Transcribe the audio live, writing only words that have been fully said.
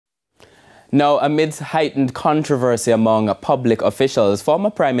Now, amidst heightened controversy among public officials, former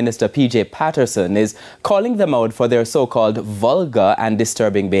Prime Minister P.J. Patterson is calling them out for their so-called vulgar and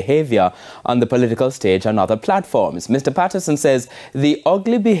disturbing behavior on the political stage and other platforms. Mr. Patterson says the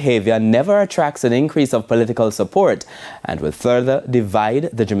ugly behavior never attracts an increase of political support and will further divide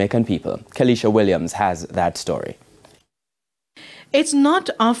the Jamaican people. Kalisha Williams has that story. It's not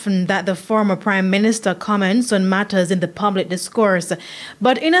often that the former Prime Minister comments on matters in the public discourse,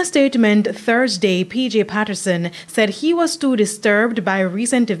 but in a statement Thursday, P.J. Patterson said he was too disturbed by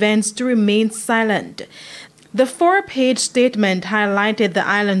recent events to remain silent. The 4-page statement highlighted the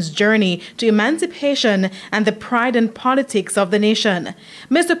island's journey to emancipation and the pride and politics of the nation.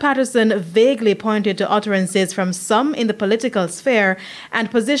 Mr. Patterson vaguely pointed to utterances from some in the political sphere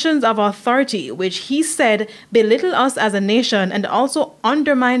and positions of authority, which he said belittle us as a nation and also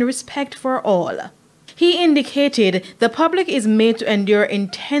undermine respect for all. He indicated the public is made to endure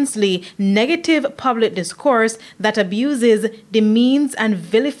intensely negative public discourse that abuses, demeans, and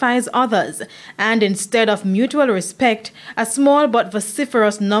vilifies others, and instead of mutual respect, a small but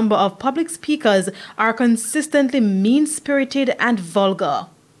vociferous number of public speakers are consistently mean-spirited and vulgar.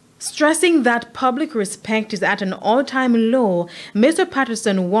 Stressing that public respect is at an all-time low, Mr.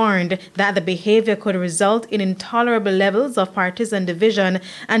 Patterson warned that the behavior could result in intolerable levels of partisan division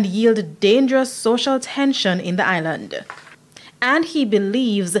and yield dangerous social tension in the island. And he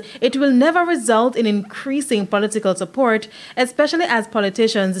believes it will never result in increasing political support, especially as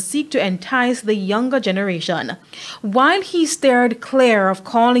politicians seek to entice the younger generation. While he steered clear of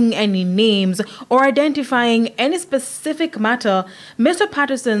calling any names or identifying any specific matter, Mr.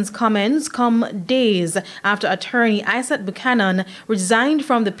 Patterson's comments come days after attorney Isaac Buchanan resigned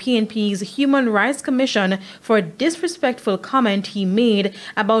from the PNP's Human Rights Commission for a disrespectful comment he made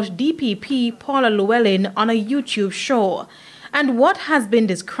about DPP Paula Llewellyn on a YouTube show, and what has been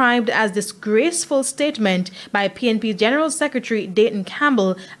described as disgraceful statement by PNP General Secretary Dayton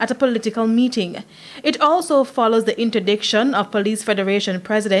Campbell at a political meeting. It also follows the interdiction of Police Federation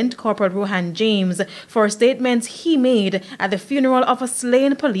President Corporal Ruhan James for statements he made at the funeral of a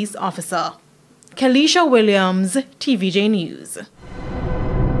slain police officer. Kalisha Williams, TVJ News.